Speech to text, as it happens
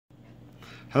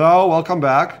Hello, welcome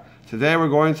back. Today we're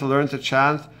going to learn to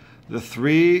chant the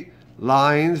 3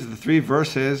 lines, the 3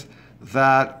 verses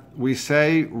that we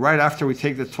say right after we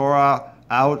take the Torah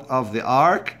out of the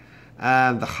ark,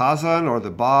 and the chazan or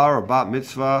the bar or bat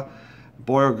mitzvah,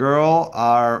 boy or girl,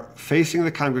 are facing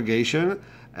the congregation,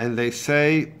 and they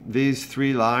say these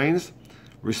 3 lines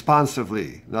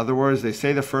responsively. In other words, they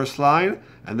say the first line,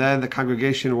 and then the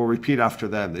congregation will repeat after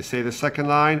them. They say the second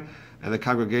line, and the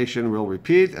congregation will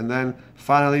repeat, and then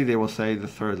finally they will say the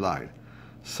 3rd line.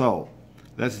 So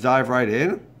let's dive right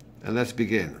in, and let's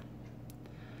begin.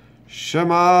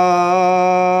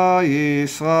 Shema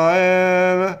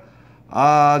Yisrael,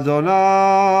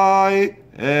 Adonai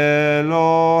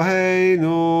Eloheinu,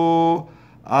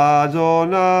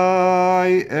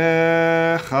 Adonai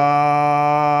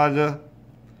Echad.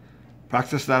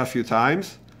 Practice that a few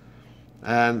times,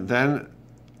 and then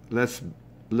let's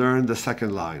learn the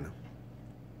second line.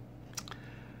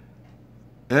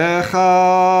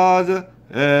 Echad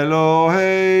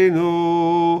Eloheinu,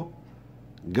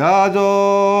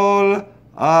 Gadol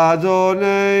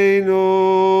Adonenu,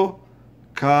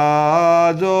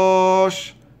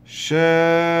 Kadosh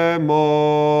Shema.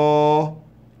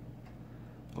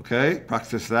 Okay,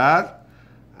 practice that.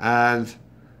 And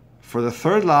for the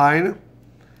 3rd line,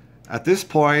 at this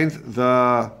point,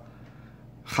 the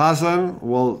chazan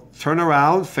will turn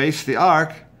around, face the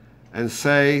ark, and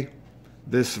say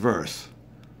this verse.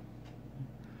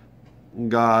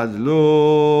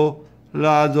 Gadlu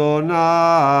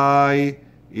l'Adonai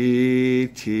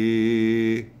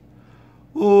iti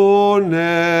uneromema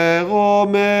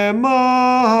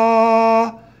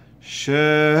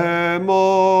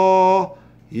shemo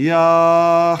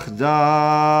yachdav.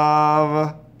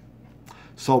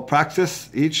 So practice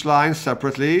each line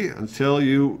separately until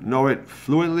you know it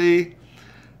fluently,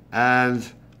 and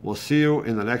we'll see you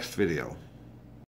in the next video.